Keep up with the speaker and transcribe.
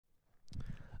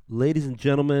Ladies and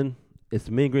gentlemen, it's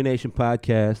the Mean Green Nation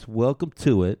podcast. Welcome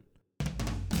to it.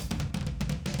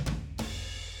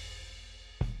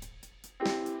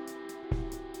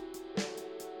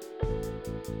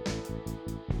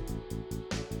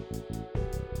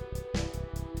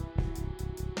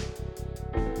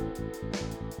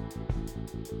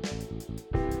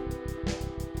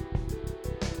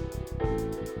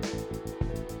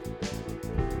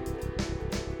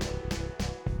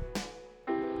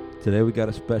 Today we got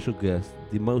a special guest,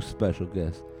 the most special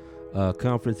guest,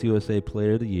 Conference USA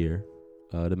Player of the Year,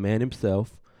 the man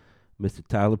himself, Mr.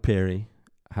 Tylor Perry.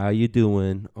 How you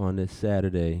doing on this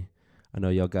Saturday? I know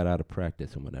y'all got out of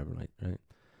practice and whatever, right?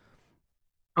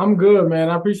 I'm good, man.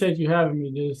 I appreciate you having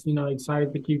me. Just,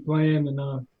 excited to keep playing. And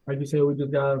like you said, we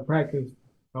just got out of practice.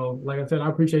 So, like I said, I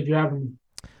appreciate you having me.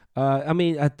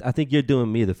 I think you're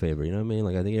doing me the favor. You know what I mean?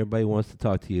 Like I think everybody wants to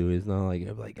talk to you. It's not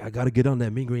like I got to get on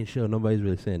that Mean Green show. Nobody's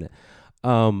really saying that.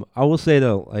 I will say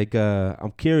though,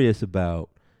 I'm curious about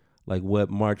like what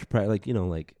March like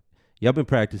y'all been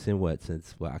practicing what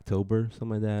since October,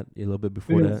 something like that, a little bit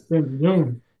before that. Since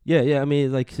June. Yeah. I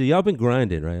mean, like, so y'all been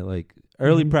grinding, right? Like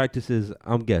early hmm practices,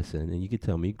 I'm guessing, and you can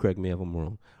tell me, you correct me if I'm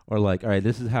wrong, or like, all right,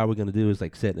 this is how we're gonna do is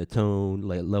like setting a tone,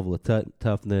 like level of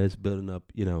toughness, building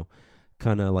up,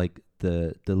 kind of like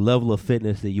the level of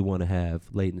fitness that you want to have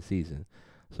late in the season.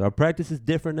 So our practice is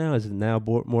different now. Is it now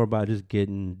more about just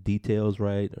getting details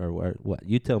right, or what?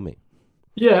 You tell me.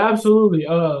 Yeah, absolutely.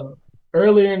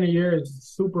 Earlier in the year is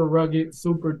super rugged,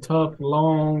 super tough,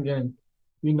 long, and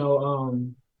you know,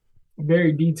 um,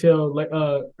 very detailed. Like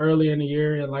early in the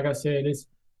year, and like I said,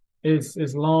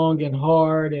 it's long and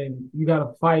hard, and you got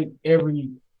to fight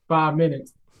every 5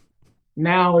 minutes.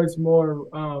 Now it's more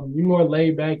you're more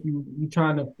laid back. You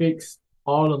trying to fix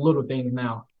all the little things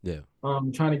now. Yeah.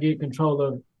 Trying to get control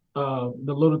of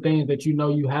the little things that you know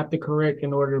you have to correct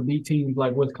in order to beat teams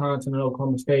like Wisconsin and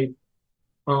Oklahoma State.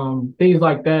 Things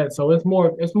like that. So it's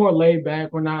more laid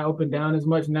back. We're not up and down as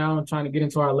much now and trying to get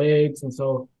into our legs. And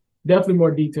so definitely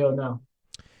more detailed now.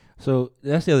 So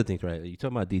that's the other thing, right? You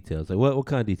talking about details, like what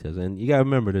kind of details? And you gotta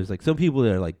remember, there's like some people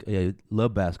that are like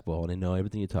love basketball and they know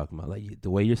everything you're talking about, like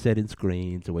the way you're setting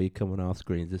screens, the way you're coming off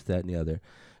screens, this, that, and the other.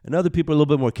 And other people are a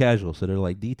little bit more casual, so they're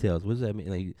like details. What does that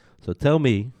mean? Like, so tell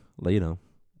me, like,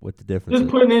 what the difference Just is.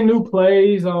 putting in new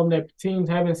plays that teams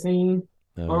haven't seen,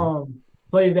 Okay. um,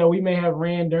 plays that we may have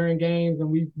ran during games and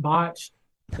we botched.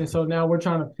 And so now we're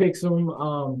trying to fix them.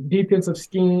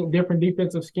 Different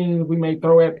defensive schemes we may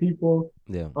throw at people,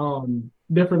 Yeah.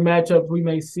 different matchups we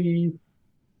may see,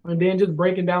 and then just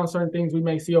breaking down certain things we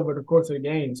may see over the course of the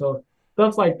game. So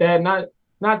stuff like that,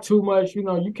 not too much.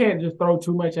 You can't just throw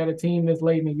too much at a team this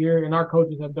late in the year, and our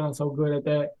coaches have done so good at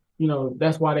that.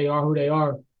 That's why they are who they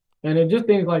are. And it just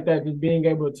things like that, just being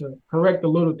able to correct the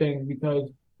little things because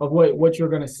of what you're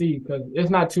going to see, because it's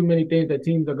not too many things that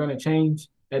teams are going to change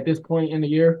at this point in the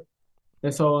year.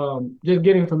 And so just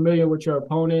getting familiar with your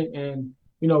opponent and,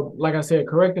 like I said,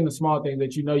 correcting the small things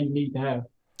that you know you need to have.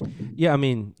 Yeah, I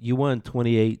mean, you won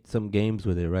 28 some games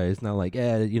with it, right? It's not like,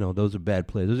 those are bad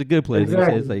plays. Those are good plays. Like you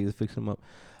say, it's Exactly. like you fix them up.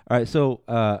 All right, so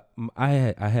I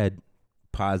had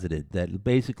posited that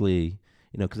basically,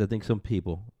 because I think some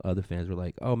people, other fans, were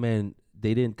like, "Oh man,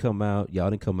 they didn't come out. Y'all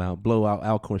didn't come out. Blow out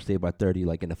Alcorn State by 30,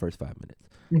 like in the first 5 minutes.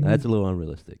 Now, that's a hmm little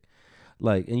unrealistic.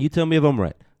 Like, and you tell me if I'm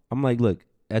right. I'm like, look,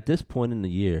 at this point in the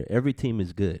year, every team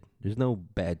is good. There's no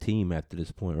bad team after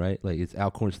this point, right? Like, it's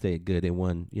Alcorn State good. They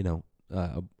won,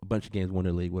 a bunch of games, won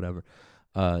their league, whatever.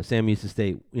 Sam Houston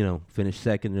State, finished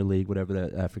second in their league, whatever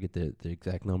that. I forget the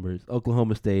exact numbers.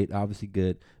 Oklahoma State, obviously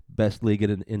good, best league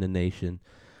in the nation.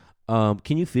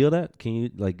 Can you feel that? Can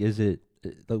you like? Is it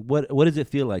like what does it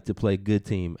feel like to play good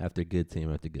team after good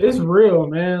team after good It's team? real,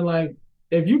 man. Like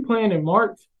if you playing in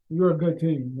March, you're a good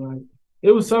team. Like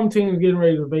it was some teams getting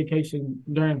ready to vacation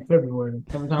during February,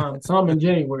 sometimes some in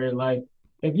January. Like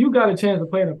if you got a chance to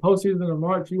play in the postseason in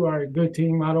March, you are a good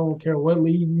team. I don't care what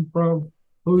league you from,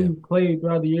 who Yeah. you played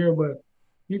throughout the year, but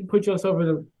you can put yourself in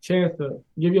a chance to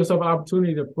give yourself an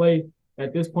opportunity to play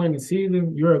at this point in the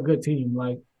season. You're a good team.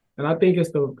 Like, and I think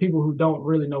it's the people who don't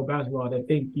really know basketball that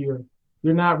think you're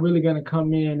not really gonna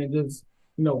come in and just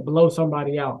blow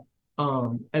somebody out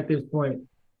at this point.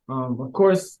 Of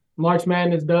course, March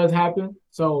Madness does happen,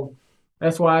 so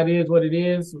that's why it is what it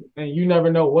is, and you never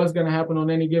know what's going to happen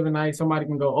on any given night. Somebody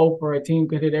can go 0 for a team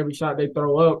could hit every shot they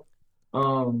throw up,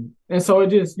 and so it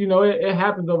just it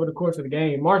happens over the course of the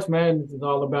game. March Madness is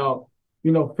all about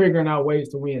figuring out ways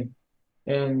to win,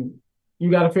 and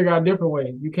you got to figure out different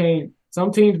ways. You can't.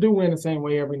 Some teams do win the same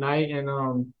way every night,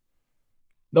 and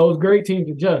those great teams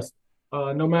adjust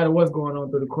no matter what's going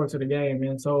on through the course of the game.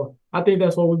 And so I think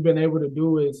that's what we've been able to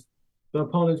do is the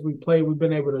opponents we play, we've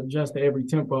been able to adjust to every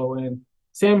tempo. And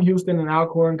Sam Houston and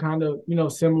Alcorn kind of,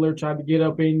 similar, tried to get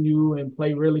up in you and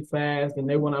play really fast, and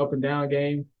they want an up and down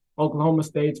game. Oklahoma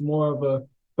State's more of a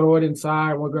throw it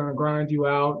inside, we're going to grind you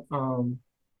out.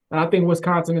 And I think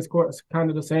Wisconsin is kind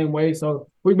of the same way. So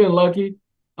we've been lucky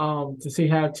to see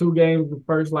have two games the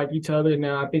first like each other. And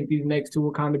now I think these next two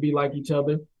will kind of be like each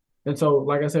other. And so,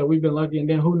 like I said, we've been lucky. And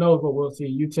then who knows what we'll see,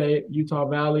 Utah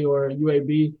Valley or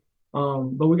UAB.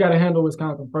 But we got to handle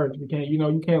Wisconsin first. We can't,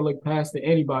 you can't look past to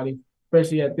anybody,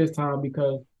 especially at this time,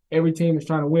 because every team is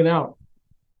trying to win out.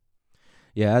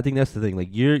 Yeah, I think that's the thing. Like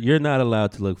you're not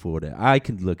allowed to look forward to. I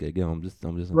can look at. I'm just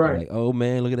Right. like, oh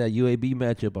man, look at that UAB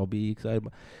matchup. I'll be excited.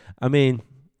 I mean,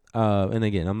 and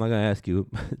again, I'm not gonna ask you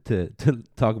to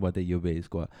talk about that UAB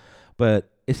squad, but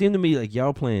it seemed to me like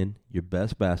y'all playing your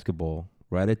best basketball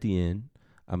right at the end.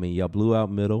 I mean, y'all blew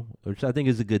out Middle, which I think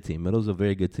is a good team. Middle's a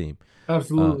very good team.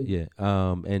 Absolutely. Yeah.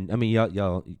 And I mean,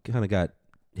 y'all kind of got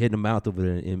hit in the mouth over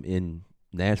there in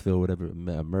Nashville, or whatever,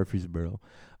 Murfreesboro.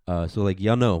 So like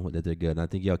y'all know that they're good, and I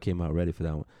think y'all came out ready for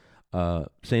that one.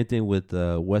 Same thing with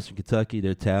Western Kentucky.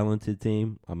 They're a talented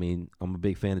team. I mean, I'm a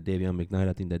big fan of Davion McKnight.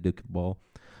 I think that dude can ball.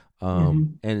 Hmm.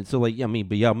 And so like, yeah, I mean,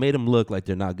 but y'all made them look like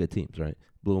they're not good teams, right?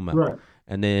 Blew them out. Right.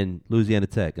 And then Louisiana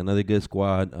Tech, another good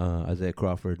squad. Isaiah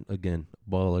Crawford, again,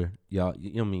 baller. I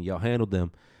mean, y'all handled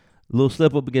them. A little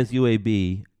slip up against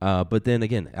UAB, but then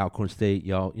again, Alcorn State,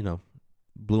 y'all,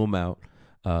 blew them out.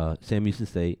 Sam Houston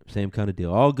State, same kind of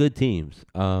deal. All good teams.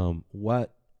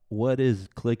 What is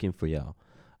clicking for y'all?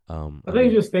 I I think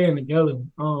mean, just staying together.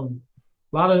 A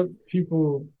lot of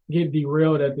people get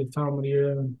derailed at this time of the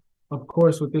year. And of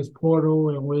course, with this portal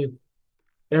and with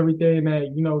everything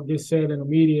that gets said in the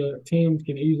media, teams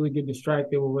can easily get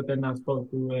distracted with what they're not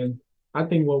supposed to. And I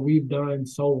think what we've done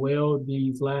so well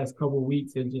these last couple of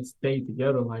weeks is just stay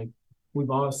together. Like we've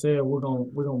all said, we're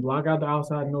gonna block out the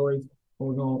outside noise, and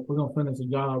we're gonna finish the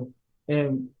job.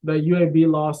 And the UAB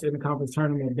loss in the conference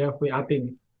tournament definitely, I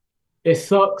think it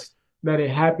sucks that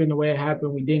it happened the way it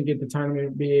happened. We didn't get the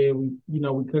tournament bid.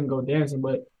 We couldn't go dancing,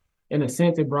 but in a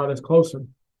sense, it brought us closer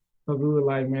because we were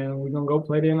like, man, we're gonna go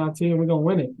play the NIT and we're gonna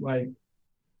win it. Like,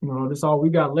 that's all we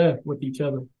got left with each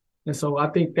other. And so I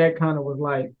think that kind of was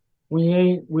like, we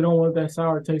don't want that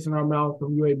sour taste in our mouth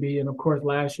from UAB. And of course,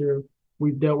 last year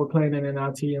we dealt with playing in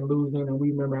NIT and losing, and we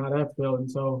remember how that felt. And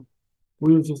so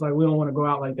we was just like, we don't want to go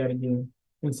out like that again.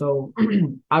 And so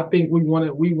I think we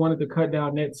wanted to cut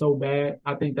down net so bad.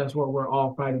 I think that's what we're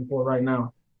all fighting for right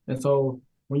now. And so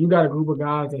when you got a group of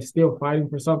guys that's still fighting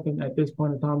for something at this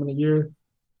point in time in the year,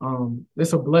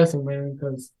 it's a blessing, man,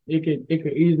 because it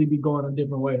could easily be going a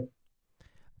different way.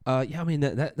 yeah, I mean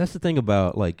that's the thing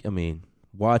about like, I mean,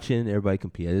 watching everybody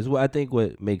compete is what I think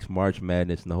what makes March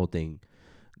Madness and the whole thing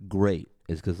great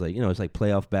is because like it's like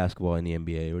playoff basketball in the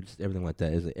NBA or just everything like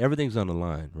that is like, everything's on the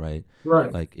line, right?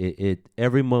 Right. Like it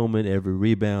every moment, every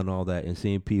rebound, all that, and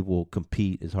seeing people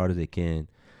compete as hard as they can.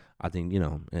 I think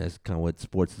and that's kind of what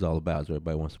sports is all about. Is what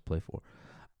everybody wants to play for.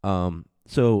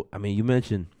 So I mean, you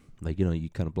mentioned like you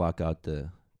kind of block out the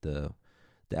the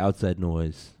outside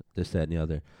noise, this, that, and the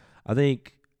other. I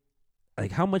think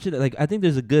like how much of that, like I think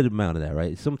there's a good amount of that,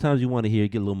 right? Sometimes you want to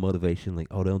get a little motivation, like,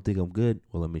 oh, they don't think I'm good.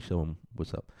 Well, let me show them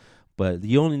what's up. But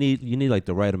you need like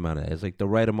the right amount of that. It's like the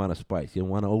right amount of spice. You don't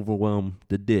want to overwhelm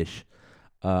the dish.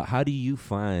 How do you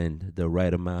find the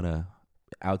right amount of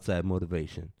outside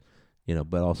motivation?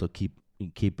 But also keep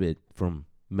it from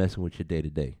messing with your day to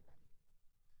day.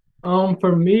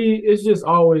 For me, it's just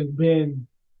always been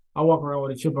I walk around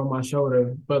with a chip on my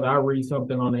shoulder, whether I read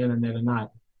something on the internet or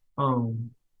not.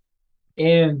 Um,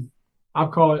 and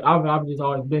I've just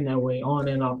always been that way on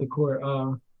and off the court.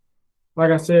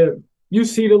 Like I said, you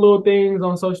see the little things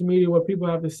on social media what people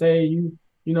have to say. You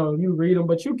read them,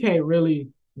 but you can't really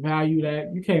value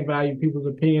that. You can't value people's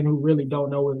opinion who really don't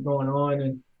know what's going on,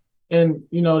 and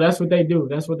that's what they do.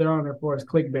 That's what they're on there for is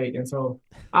clickbait. And so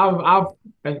I've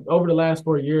over the last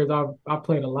 4 years I've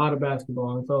played a lot of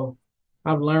basketball, and so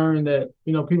I've learned that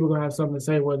people gonna have something to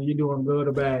say whether you're doing good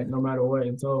or bad, no matter what.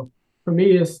 And so for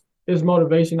me, it's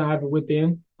motivation. I have it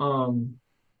within.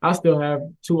 I still have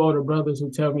two older brothers who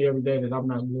tell me every day that I'm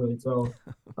not good. So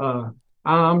uh,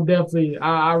 I'm definitely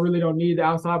I really don't need the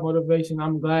outside motivation.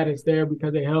 I'm glad it's there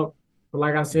because it helped. But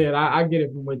like I said, I get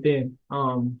it from within.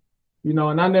 And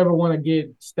I never want to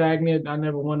get stagnant. I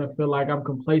never want to feel like I'm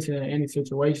complacent in any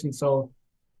situation. So,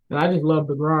 and I just love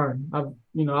the grind. I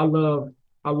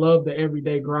love the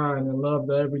everyday grind and love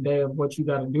the everyday of what you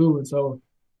got to do. And so,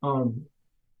 um,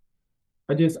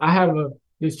 I have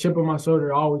this chip on my shoulder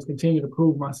to always continue to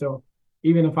prove myself,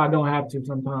 even if I don't have to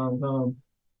sometimes.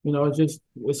 It's just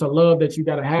it's a love that you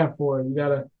gotta have for it. You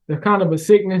gotta there's kind of a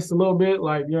sickness a little bit,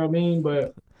 like you know what I mean,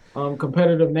 but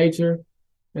competitive nature.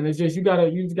 And it's just you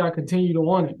just gotta continue to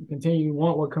want it. Continue to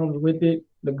want what comes with it,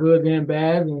 the good and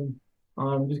bad, and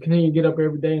just continue to get up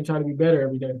every day and try to be better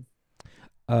every day.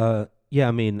 Yeah,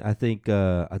 I mean, I think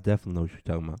I definitely know what you're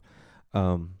talking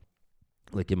about.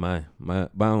 Like in my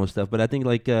own stuff, but I think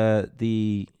like I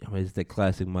mean, it's that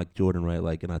classic Mike Jordan, right?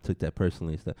 Like, and I took that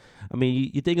personally and stuff. I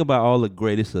mean, you think about all the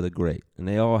greatest of the great, and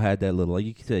they all had that little, like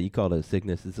you said, you call it a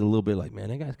sickness. It's a little bit like, man,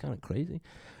 that guy's kind of crazy.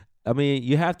 I mean,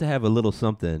 you have to have a little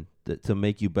something to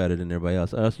make you better than everybody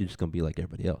else, or else you're just gonna be like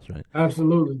everybody else, right?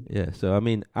 Absolutely. Yeah. So I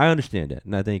mean, I understand that,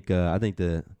 and I think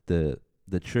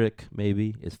the trick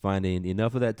maybe is finding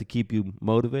enough of that to keep you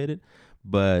motivated,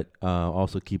 but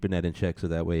also keeping that in check so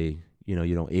that way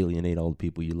you don't alienate all the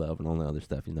people you love and all the other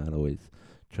stuff. You're not always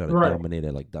trying to Right. dominate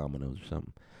it like dominoes or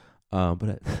something.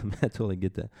 But I totally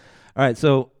get that. All right,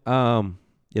 so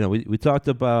we talked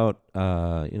about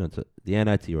the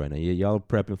NIT right now. Y'all are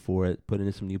prepping for it, putting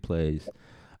in some new plays.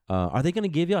 Are they gonna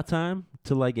give y'all time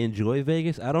to like enjoy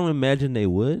Vegas? I don't imagine they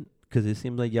would, because it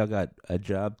seems like y'all got a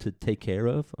job to take care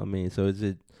of. I mean, so is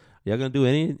it y'all gonna do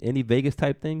any Vegas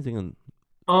type things? They gonna,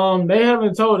 They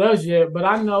haven't told us yet, but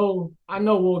I know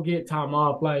we'll get time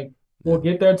off. Like yeah, we'll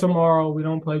get there tomorrow. We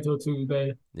don't play till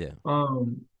Tuesday. yeah,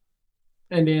 Um,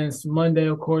 and then Monday,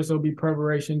 of course, it'll be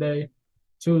preparation day.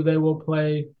 Tuesday we'll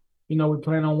play. We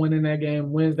plan on winning that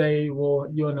game. Wednesday we'll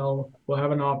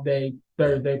have an off day. yeah,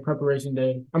 Thursday preparation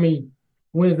day. I mean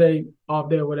Wednesday off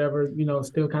day or whatever.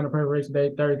 Still kind of preparation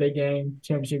day. Thursday game,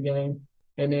 championship game,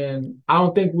 and then I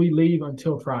don't think we leave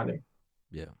until Friday.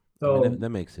 yeah. I mean, So that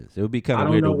makes sense. It would be kind I of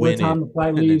don't weird to know what win it time the flight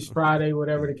and then leaves Friday,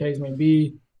 whatever yeah. the case may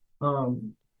be.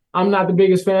 Um, I'm not the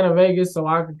biggest fan of Vegas, so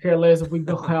I could care less if we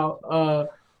go out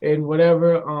and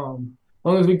whatever. As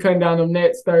long as we cut down them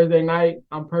nets Thursday night,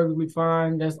 I'm perfectly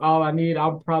fine. That's all I need.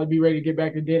 I'll probably be ready to get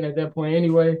back to dinner at that point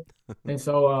anyway. And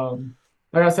so,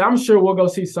 like I said, I'm sure we'll go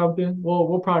see something.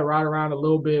 We'll probably ride around a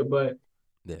little bit, but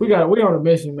Yeah. we on a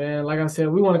mission, man. Like I said,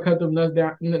 we want to cut them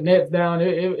nets down.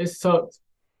 It sucks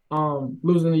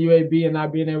losing the UAB and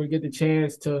not being able to get the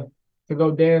chance to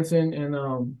go dancing and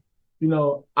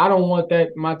I don't want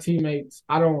that my teammates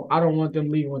I don't want them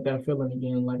leaving with that feeling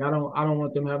again. Like I don't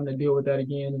want them having to deal with that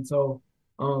again. And so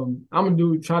I'm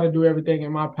gonna try to do everything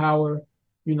in my power,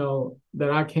 that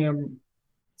I can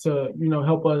to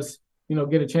help us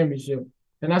get a championship.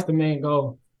 And that's the main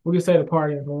goal. We can say the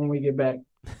party for when we get back.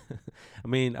 I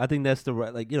mean, I think that's the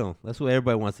right, like, that's what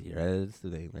everybody wants to hear. Right? That's the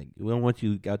thing. Like, we don't want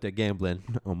you out there gambling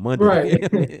on Right. Monday.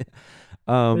 I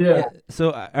mean, Yeah.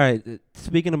 so, all right.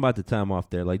 Speaking about the time off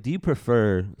there, like, do you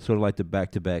prefer sort of like the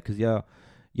back to back? Because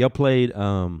y'all played,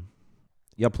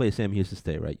 y'all played Sam Houston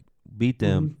State, right? Beat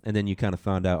them, Mhm. and then you kind of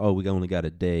found out, oh, we only got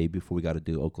a day before we got to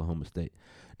do Oklahoma State.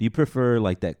 Do you prefer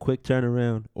like that quick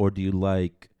turnaround, or do you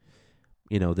like,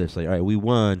 this like, all right, we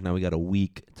won, now we got a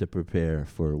week to prepare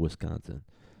for Wisconsin?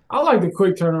 I like the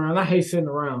quick turnaround. I hate sitting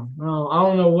around. I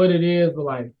don't know what it is, but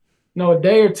like, no, a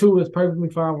day or two is perfectly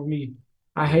fine with me.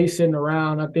 I Yeah, hate sitting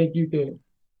around. I think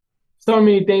so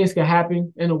many things can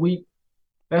happen in a week.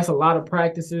 That's a lot of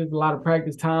practices, a lot of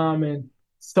practice time, and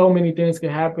so many things can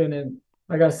happen. And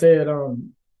like I said,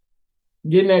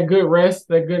 getting that good rest,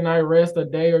 that good night rest, a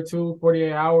day or two,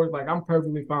 48 hours, like I'm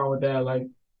perfectly fine with that. Like,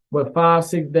 but 5,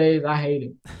 6 days, I hate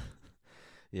it.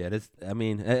 yeah. That's. I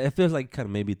mean, it feels like kind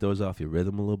of maybe throws off your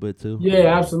rhythm a little bit too.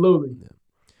 Yeah, absolutely. Yeah.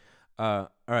 All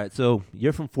right. So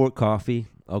you're from Fort Coffee,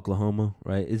 Oklahoma,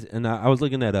 right? And I was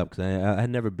looking that up because I had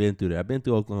never been through there. I've been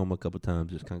through Oklahoma a couple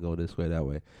times, just kind of go this way, that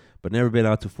way, but never been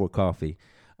out to Fort Coffee.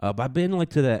 But I've been like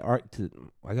to that art.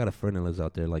 I got a friend that lives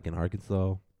out there, like in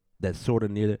Arkansas, that's sort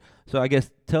of near there. So I guess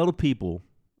tell the people,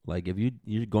 like, if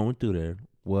you're going through there,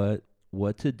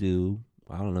 what to do.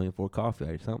 I don't know, in Fort Coffee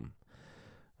or something.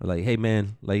 Or like, hey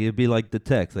man, like it'd be like the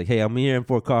text, like, hey, I'm here in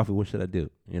Fort Coffee. What should I do?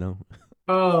 You know?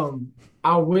 Um,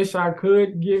 I wish I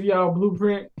could give y'all a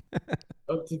blueprint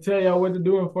to tell y'all what to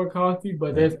do in Fort Coffee, but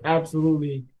Yeah. there's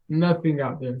absolutely nothing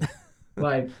out there.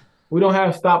 Like we don't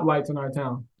have stoplights in our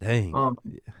town. Dang. Um,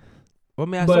 Well, I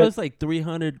mean, I saw but it's like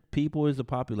 300 people is the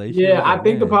population. I yeah, was I like,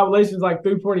 think the man, population is like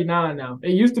 349 now.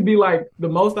 It used to be like the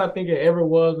most I think it ever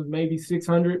was maybe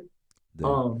 600. dang.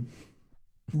 Um,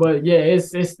 but yeah,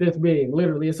 it's this big.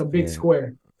 Literally, it's a big Yeah,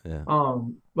 square. yeah,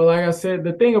 But like I said,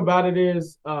 the thing about it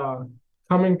is,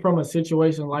 coming from a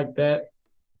situation like that,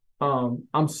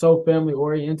 I'm so family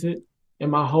oriented, and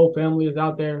my whole family is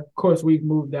out there. Of course, we've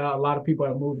moved out. A lot of people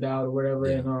have moved out or whatever,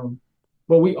 yeah, and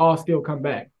but we all still come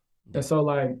back. yeah, And so,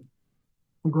 like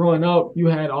growing up, you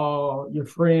had all your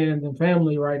friends and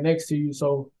family right next to you,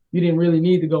 so you didn't really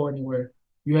need to go anywhere.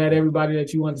 You had Yeah. everybody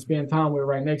that you wanted to spend time with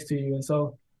right next to you. And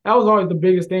so that was always the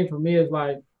biggest thing for me is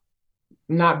like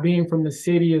not being from the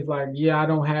city is like, yeah, I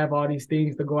don't have all these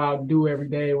things to go out and do every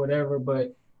day or whatever,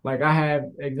 but like I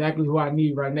have exactly who I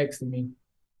need right next to me.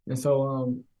 And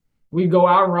so we go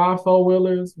out and ride four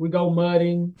wheelers, we go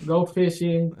mudding, go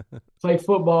fishing, play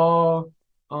football.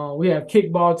 We have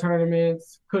kickball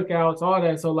tournaments, cookouts, all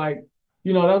that. So like,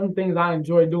 those are things I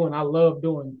enjoy doing. I love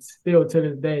doing still to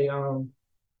this day.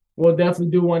 We'll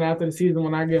definitely do one after the season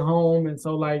when I get home. And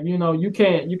so like, you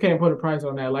can't put a price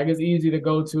on that. Like it's easy to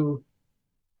go to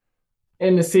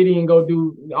in the city and go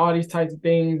do all these types of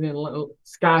things and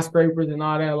skyscrapers and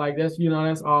all that. Like that's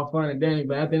all fun and dandy.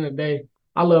 But at the end of the day,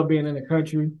 I love being in the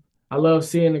country. I love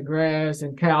seeing the grass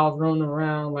and cows running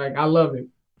around. Like I love it.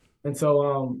 And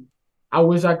so I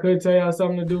wish I could tell y'all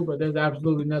something to do, but there's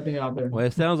absolutely nothing out there. Well,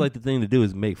 it sounds like the thing to do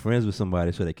is make friends with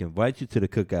somebody so they can invite you to the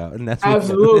cookout, and that's what.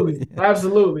 Absolutely.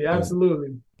 Absolutely. Yeah.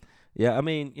 Absolutely. Yeah, I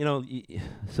mean,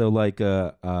 so like,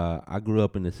 I grew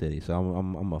up in the city, so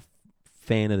I'm a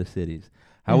fan of the cities.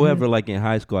 However, Mm-hmm. like in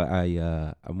high school,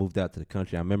 I moved out to the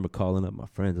country. I remember calling up my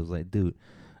friends. I was like, dude,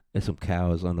 there's some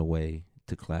cows on the way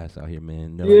to class out here, man.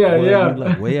 And they're like, Yeah, what? You're yeah.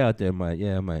 like way out there.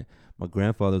 My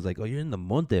grandfather was like, oh, you're in the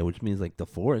monte, which means like the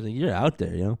forest, and you're out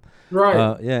there, you know.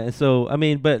 Right. Yeah, and so I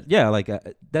mean, but yeah, like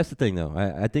that's the thing, though.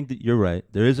 I think that you're right.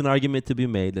 There is an argument to be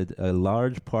made that a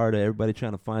large part of everybody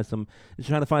trying to find some is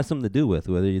trying to find something to do with.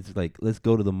 Whether it's like let's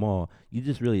go to the mall, you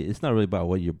just really it's not really about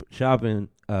what you're shopping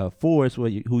for. It's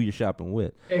who you're shopping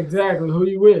with. Exactly. Who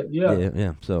you with? Yeah. Yeah,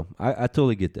 yeah. So I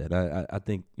totally get that. I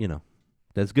think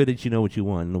that's good that you know what you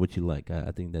want, and know what you like.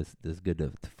 I think that's good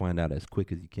to find out as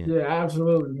quick as you can. Yeah,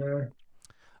 absolutely, man.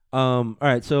 All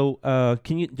right. So,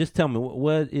 can you just tell me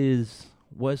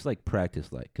what's like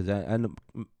practice like? Because I know,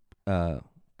 uh,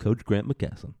 Coach Grant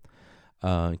McCaslin.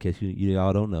 In case you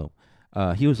all don't know,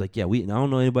 he was like, yeah, I don't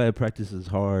know anybody that practices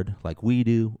hard like we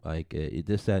do, like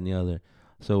this, that, and the other.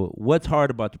 So, what's hard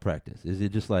about the practice? Is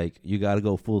it just like you got to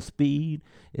go full speed?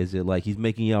 Is it like he's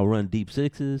making y'all run deep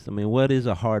sixes? I mean, what is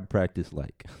a hard practice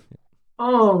like?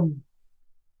 Um,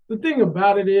 the thing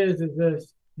about it is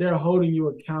this they're holding you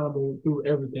accountable through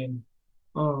everything.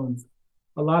 Um,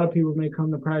 a lot of people may come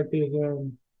to practice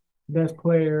and best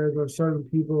players or certain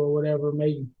people or whatever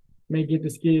may get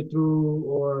to skid through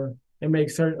or it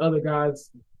makes certain other guys,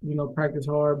 practice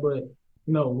hard. But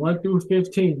 1 through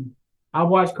 15. I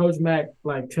watched Coach Mack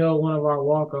like tell one of our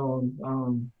walk-ons,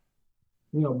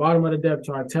 bottom of the depth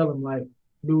chart, tell him like,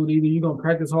 dude, either you're gonna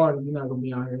practice hard or you're not gonna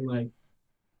be out here. Like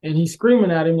and he's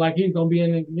screaming at him like he's gonna be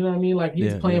in the, you know what I mean? Like he's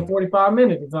Yeah, yeah, playing 45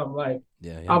 minutes or something. Like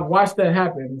yeah, yeah, I've watched that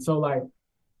happen. And so like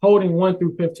holding 1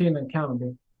 through 15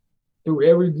 accountable through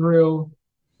every drill,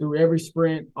 through every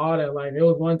sprint, all that. Like it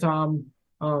was one time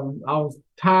I was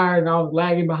tired and I was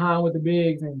lagging behind with the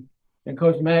bigs and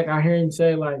Coach Mack, I hear him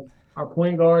say like our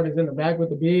point guard is in the back with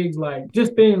the bigs, like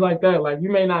just things like that. Like you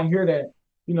may not hear that,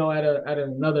 at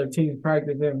another team's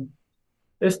practice. And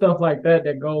it's stuff like that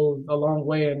that goes a long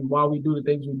way. And why we do the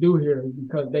things we do here is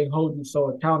because they hold you so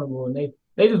accountable and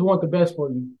they just want the best for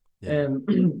you. yeah,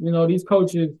 And these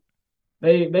coaches,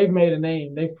 they've made a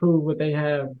name. They've proved what they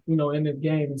have, in this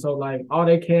game. And so like all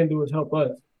they can do is help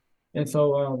us. And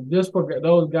so just for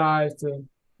those guys to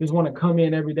just want to come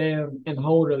in every day and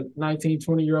hold a 19,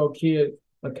 20-year-old kid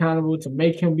accountable to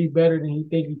make him be better than he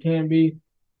think he can be,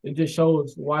 it just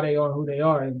shows why they are who they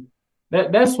are. And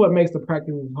that's what makes the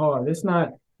practice hard. It's not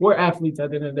we're athletes at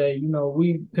the end of the day.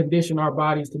 We condition our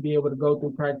bodies to be able to go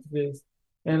through practices.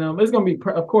 And it's gonna be,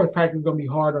 of course, practice is gonna be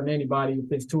hard on anybody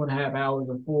if it's 2.5 hours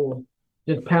or full,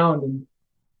 just pounding.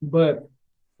 But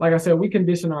like I said, we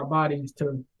condition our bodies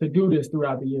to do this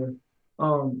throughout the year.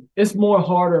 It's more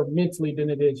harder mentally than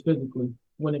it is physically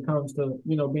when it comes to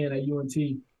being at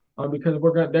UNT, because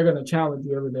they're gonna challenge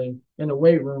you every day in the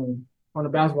weight room, on the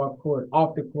basketball court,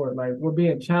 off the court. Like we're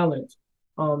being challenged.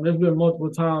 There's been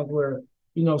multiple times where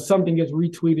something gets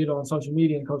retweeted on social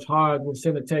media and Coach Hodge will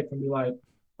send a text and be like,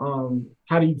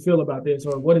 "How do you feel about this?"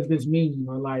 or "What does this mean?"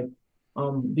 or like,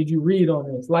 "Did you read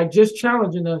on this?" Like just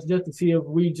challenging us just to see if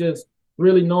we just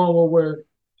really knowing what we're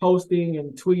posting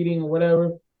and tweeting or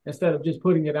whatever, instead of just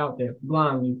putting it out there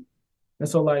blindly. And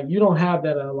so like you don't have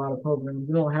that at a lot of programs.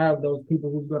 You don't have those people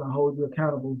who's gonna hold you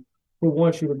accountable, who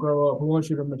want you to grow up, who want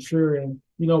you to mature and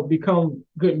become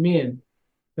good men.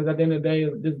 Because at the end of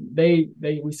the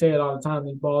day, we say it all the time.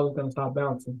 These balls are gonna stop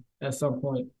bouncing at some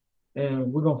point,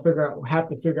 and we're gonna have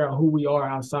to figure out who we are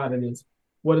outside of this.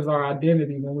 What is our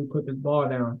identity when we put this ball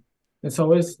down? And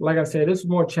so it's like I said, it's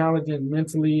more challenging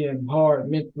mentally and hard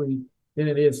mentally than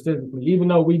it is physically. Even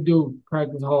though we do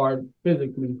practice hard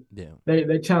physically, yeah.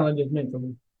 they challenge us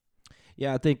mentally.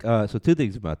 Yeah, I think so. Two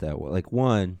things about that. Well, like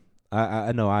one,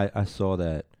 I know I saw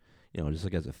that, just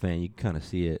like as a fan, you can kind of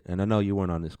see it, and I know you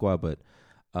weren't on the squad, but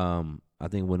I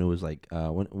think when it was like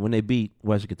when they beat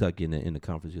Western Kentucky in the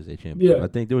Conference USA Championship, Yeah. I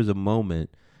think there was a moment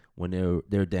when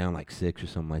they're down like six or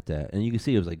something like that, and you can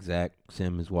see it was like Zach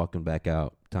Simmons walking back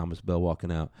out, Thomas Bell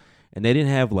walking out, and they didn't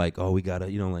have like, oh, we gotta,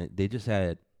 like they just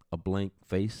had a blank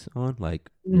face on, like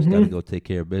we just got to Mm-hmm. go take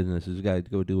care of business, we just got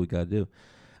to go do what we got to do.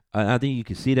 I think you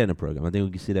can see that in the program. I think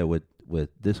we can see that with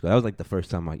this squad. That was like the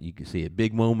first time like you could see it.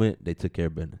 Big moment. They took care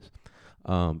of business.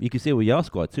 You can see it with y'all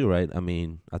squad too, right? I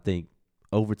mean, I think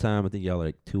overtime. I think y'all are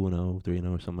like 2-0,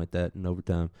 3-0, or something like that in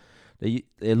overtime. It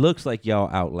looks like y'all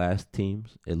outlast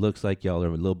teams. It looks like y'all are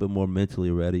a little bit more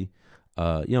mentally ready.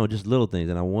 Just little things.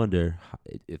 And I wonder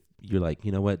if you're like,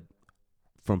 you know what,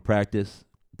 from practice,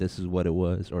 this is what it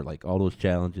was, or like all those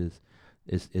challenges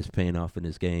is paying off in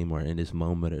this game or in this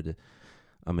moment, or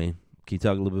I mean, can you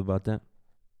talk a little bit about that?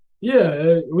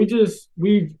 Yeah, we just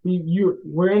we're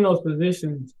in those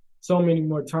positions so many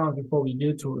more times before we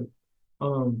get to it.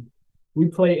 Um, we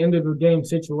play end of the game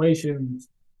situations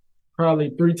probably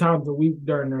 3 times a week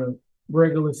during the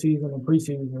regular season and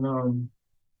preseason.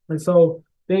 And so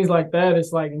things like that,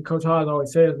 it's like, and Coach Hodge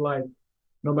always says, like,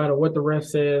 no matter what the ref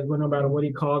says, no matter what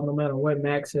he calls, no matter what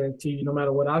Max says to you, no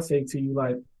matter what I say to you,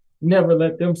 like, never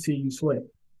let them see you sweat.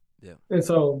 Yeah. And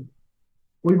so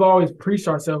we've always preached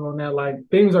ourselves on that. Like,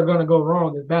 things are gonna go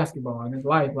wrong in basketball and in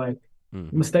life. Like,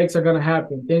 Mm-hmm. mistakes are gonna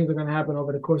happen, things are gonna happen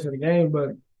over the course of the game, but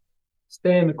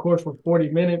staying the course for 40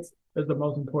 minutes is the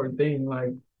most important thing. Like,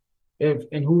 if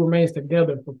and who remains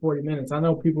together for 40 minutes. I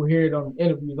know people hear it on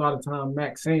interviews all the time,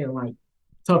 Max saying like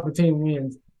tougher team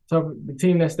wins. Tougher the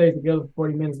team that stays together for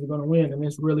 40 minutes is gonna win. And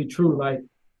it's really true. Like,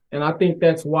 and I think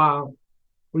that's why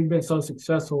we've been so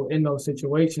successful in those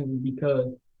situations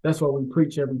because that's what we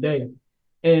preach every day.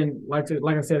 And like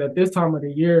I said, at this time of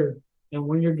the year, and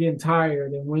when you're getting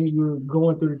tired, and when you're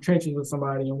going through the trenches with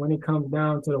somebody, and when it comes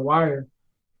down to the wire,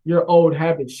 your old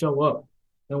habits show up,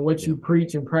 and what Yeah. you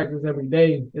preach and practice every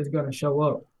day is going to show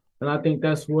up. And I think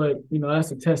that's what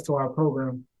that's a test to our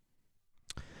program.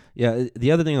 Yeah.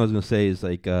 The other thing I was gonna say is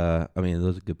like, I mean,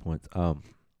 those are good points.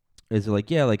 Is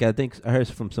like, yeah, like I think I heard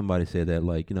from somebody say that,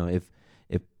 like, if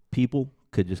people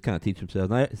could just kind of teach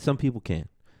themselves, some people can.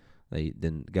 Like,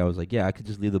 then the guy was like, yeah, I could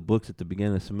just leave the books at the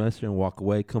beginning of the semester and walk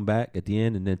away, come back at the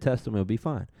end, and then test them. It'll be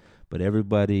fine. But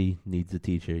everybody needs a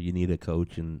teacher. You need a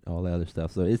coach and all that other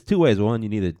stuff. So it's two ways. One, you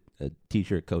need a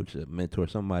teacher, a coach, a mentor,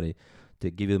 somebody to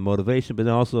give you the motivation. But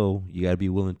then also, you got to be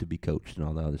willing to be coached and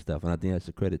all that other stuff. And I think that's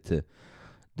a credit to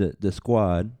the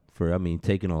squad for, I mean,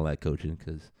 taking all that coaching.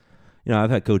 Because, I've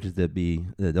had coaches that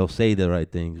they'll say the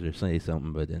right things or say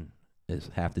something, but then it's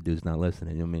half the dude's not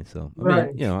listening. You know what I mean? So, I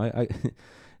mean, Right. I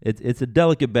it's a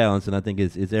delicate balance, and I think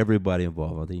it's everybody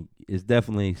involved. I think it's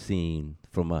definitely seen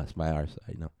from us by our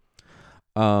side.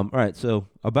 All right. So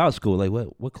about school, like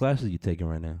what classes are you taking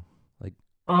right now? Like,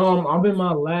 I'm in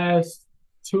my last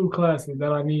 2 classes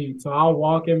that I need, so I'll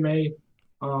walk in May.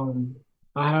 Um,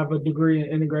 I have a degree in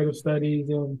integrative studies,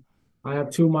 and I have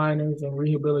 2 minors in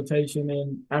rehabilitation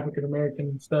and African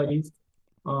American studies.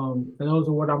 And those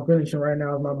are what I'm finishing right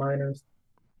now as my minors.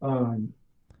 Um,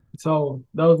 So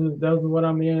those are what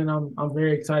I'm in. I'm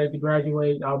very excited to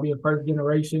graduate. I'll be a first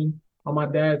generation on my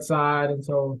dad's side, and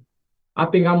so I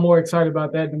think I'm more excited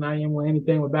about that than I am with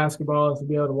anything with basketball. Is to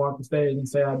be able to walk the stage and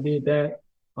say I did that.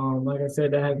 Like I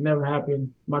said, that has never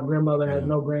happened. My grandmother has yeah,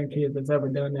 no grandkids that's ever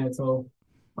done that, so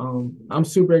I'm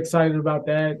super excited about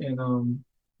that. And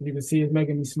you can see it's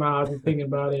making me smile just thinking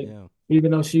about it. yeah,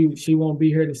 Even though she won't be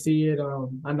here to see it,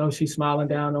 I know she's smiling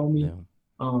down on me. yeah.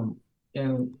 Um,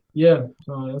 and yeah,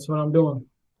 so that's what I'm doing.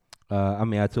 I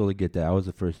mean, I totally get that. I was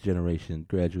a first generation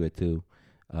graduate too,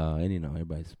 and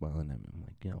everybody's smiling at me. I'm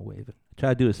like, waving. I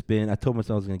tried to do a spin. I told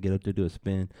myself I was gonna get up there do a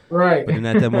spin, Right. but then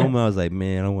at that moment I was like,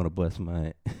 man, I don't want to bust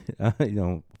my,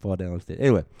 fall down the stage.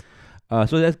 Anyway,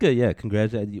 so that's good. Yeah,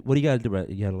 congratulations. What do you got to do? Right?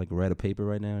 You got to like write a paper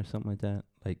right now or something like that.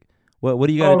 Like, what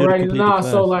do you got to Oh, do to right complete the now,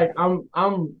 so class? like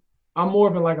I'm more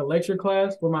of in like a lecture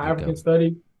class for my Okay. African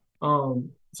study.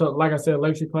 So like I said,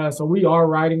 lecture class. So we are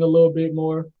writing a little bit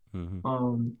more,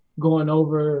 Mm-hmm. going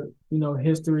over,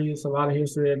 history. It's a lot of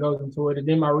history that goes into it. And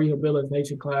then my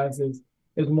rehabilitation class is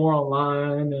more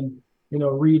online and,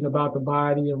 reading about the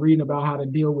body and reading about how to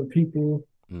deal with people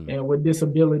Mm. and with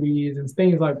disabilities and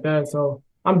things like that. So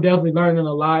I'm definitely learning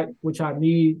a lot, which I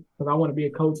need because I want to be a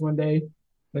coach one day.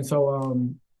 And so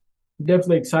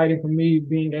definitely exciting for me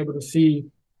being able to see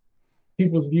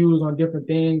people's views on different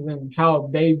things and how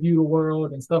they view the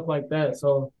world and stuff like that.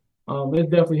 So it's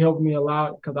definitely helped me a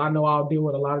lot because I know I'll deal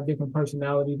with a lot of different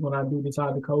personalities when I do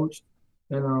decide to coach.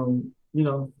 And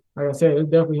like I said, it's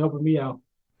definitely helping me out.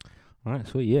 All right,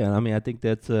 sweet. Yeah, I mean, I think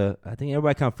that's I think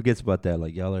everybody kind of forgets about that.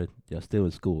 Like y'all still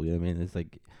in school. You know what I mean? It's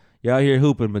like you're out here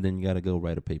hooping, but then you got to go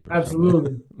write a paper or something.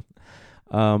 Absolutely.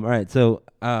 All right. So,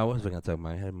 what was I gonna talk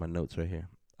about? I had my notes right here.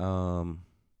 Um,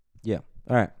 yeah.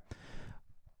 All right.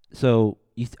 So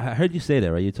I heard you say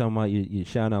that, right? You're talking about you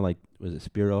shouting out like was it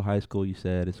Spiro High School? You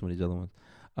said it's one of these other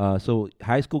ones. So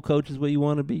high school coach is what you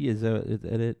want to be? Is that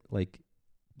it? Like,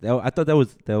 I thought that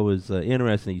was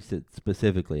interesting. You said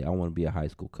specifically, I want to be a high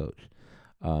school coach.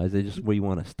 Is it just where you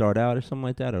want to start out or something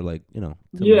like that, or like tell me more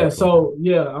Yeah, about that. so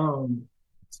yeah,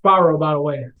 Spiral, by the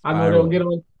way. I know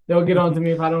Spiral. they'll get on to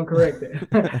me if I don't correct it.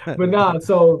 But nah,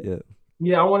 so Yeah.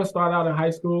 yeah, I want to start out in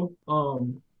high school.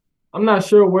 I'm not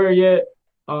sure where yet,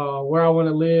 where I want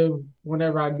to live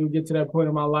whenever I do get to that point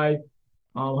in my life.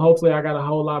 Hopefully I got a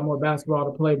whole lot more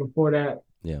basketball to play before that.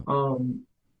 Yeah. Um,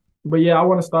 but yeah, I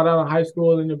want to start out in high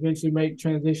school and eventually make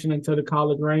transition into the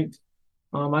college ranks.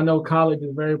 I know college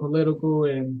is very political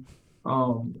and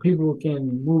people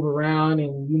can move around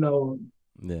and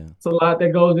Yeah. it's a lot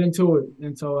that goes into it.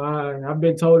 And so I've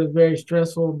been told it's very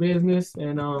stressful business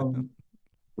and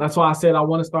that's why I said I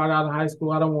want to start out in high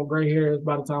school. I don't want gray hairs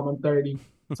by the time I'm 30.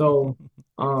 So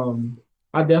um,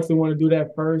 I definitely want to do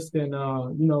that first and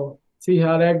see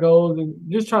how that goes and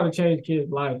just try to change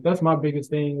kids' life. That's my biggest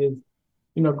thing is,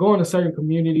 going to certain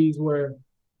communities where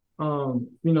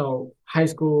high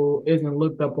school isn't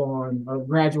looked up on or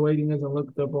graduating isn't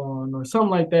looked up on or something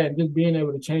like that, just being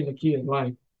able to change a kid's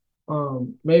life.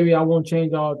 Maybe I won't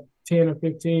change all 10 or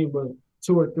 15, but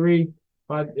two or three.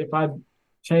 If I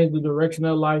change the direction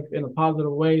of life in a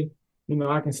positive way,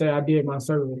 I can say I did my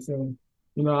service. And,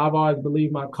 I've always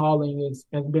believed my calling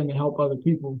has been to help other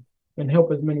people and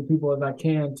help as many people as I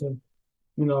can to,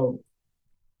 you know,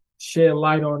 shed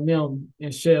light on them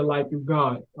and shed light through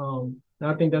God. And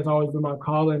I think that's always been my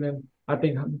calling. And I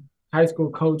think high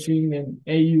school coaching and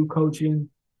AU coaching,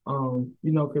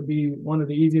 could be one of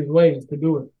the easiest ways to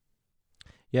do it.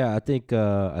 Yeah, I think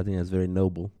that's very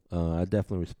noble. I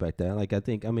definitely respect that. Like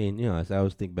I mean, as I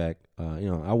always think back,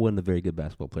 I wasn't a very good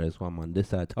basketball player. That's why I'm on this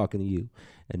side talking to you,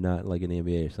 and not like in the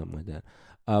NBA or something like that.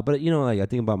 But like I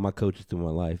think about my coaches through my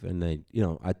life, and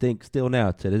I think still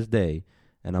now to this day,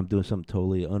 and I'm doing something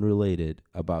totally unrelated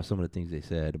about some of the things they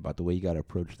said about the way you got to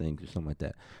approach things or something like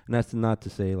that. And that's not to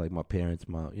say like my parents,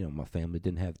 my family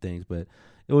didn't have things, but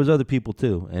it was other people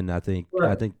too. And I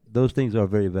Right. think those things are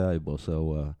very valuable.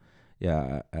 So.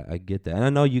 Yeah, I get that, and I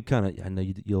know I know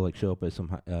you'll like show up at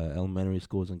some elementary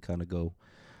schools and kind of go.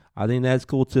 I think that's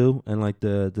cool too, and like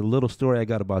the little story I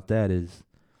got about that is,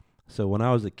 so when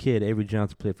I was a kid, Avery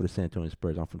Johnson played for the San Antonio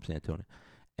Spurs. I'm from San Antonio,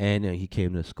 and he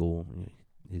came to school.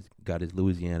 He's got his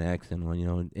Louisiana accent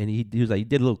on, and he was like he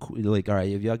did a little like, all right,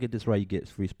 if y'all get this right, you get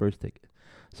free Spurs ticket.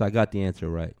 So I got the answer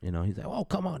right, He's like, oh,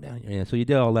 come on down here. Yeah, so he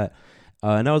did all that.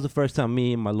 And that was the first time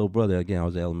me and my little brother, again, I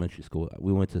was in elementary school,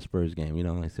 we went to a Spurs game.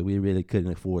 Like I said, we really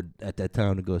couldn't afford at that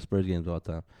time to go to Spurs games all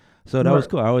the time. So that was Right.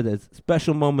 cool. I was a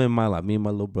special moment in my life. Me and my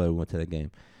little brother went to that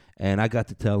game. And I got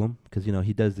to tell him, because,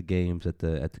 he does the games at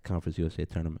the Conference USA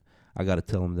tournament. I got to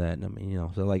tell him that. And I mean,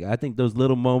 so like, I think those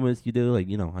little moments you do, like,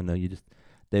 I know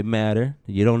they matter.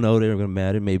 You don't know they're going to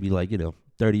matter. Maybe like,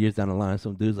 30 years down the line,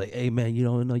 some dude's like, hey, man, you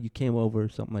don't know you came over or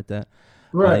something like that.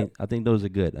 Right. I think those are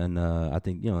good, and I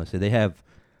think so they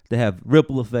have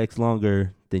ripple effects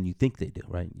longer than you think they do,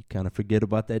 right? You kind of forget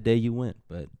about that day you went,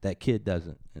 but that kid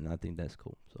doesn't, and I think that's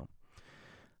cool. So,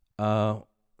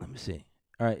 let me see.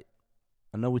 All right,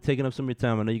 I know we're taking up some of your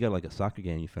time. I know you got like a soccer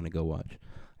game you're finna go watch.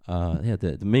 Yeah,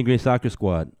 the Mean Green Soccer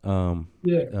Squad,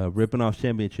 Yeah. ripping off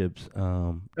championships.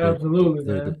 Absolutely,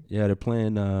 man. They're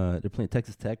playing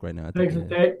Texas Tech right now. I think. Texas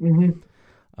Tech. Mm-hmm.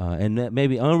 And that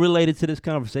maybe unrelated to this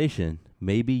conversation,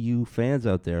 maybe you fans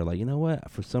out there are like, you know what?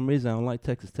 For some reason, I don't like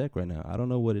Texas Tech right now. I don't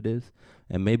know what it is,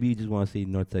 and maybe you just want to see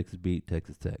North Texas beat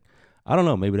Texas Tech. I don't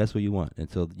know. Maybe that's what you want, and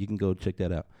so you can go check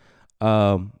that out.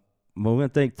 But we're gonna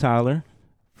thank Tyler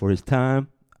for his time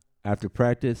after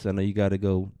practice. I know you got to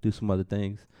go do some other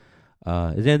things.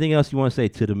 Is there anything else you want to say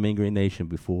to the Mean Green Nation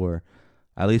before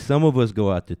at least some of us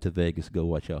go out there to Vegas, go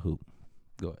watch y'all hoop?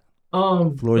 Go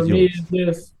ahead. Floor For is me, yours. it's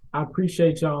just I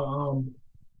appreciate y'all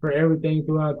for everything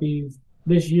throughout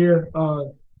this year.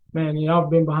 Man, y'all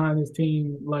been behind this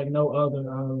team like no other.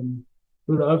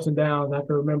 Through the ups and downs, I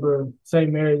can remember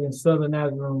St. Mary's and Southern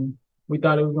Nazarene. We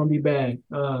thought it was gonna be bad.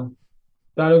 Thought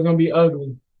it was gonna be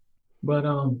ugly. But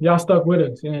y'all stuck with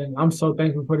us, and I'm so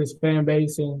thankful for this fan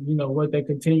base and what they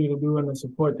continue to do and the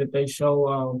support that they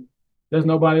show. There's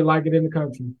nobody like it in the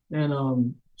country,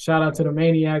 and shout out to the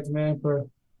Maniacs, man, for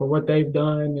what they've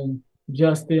done, and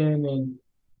Justin and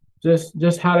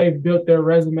just how they built their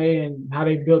resume and how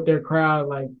they built their crowd.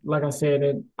 Like I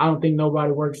said, I don't think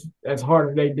nobody works as hard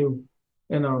as they do,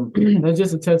 and that's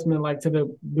just a testament like to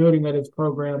the building of this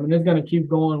program. And it's gonna keep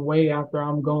going way after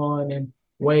I'm gone and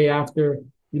way after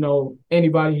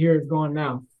anybody here is gone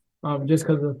now. Just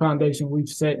because of the foundation we've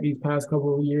set these past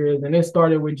couple of years, and it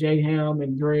started with Jay Ham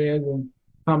and Drez and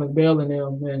Thomas Bell and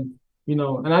them, and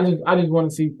and I just want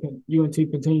to see UNT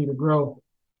continue to grow.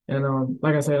 And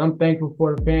like I said, I'm thankful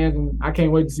for the fans, and I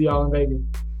can't wait to see y'all in Vegas.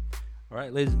 All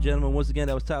right, ladies and gentlemen, once again,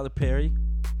 that was Tyler Perry.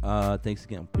 Thanks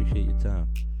again. Appreciate your time.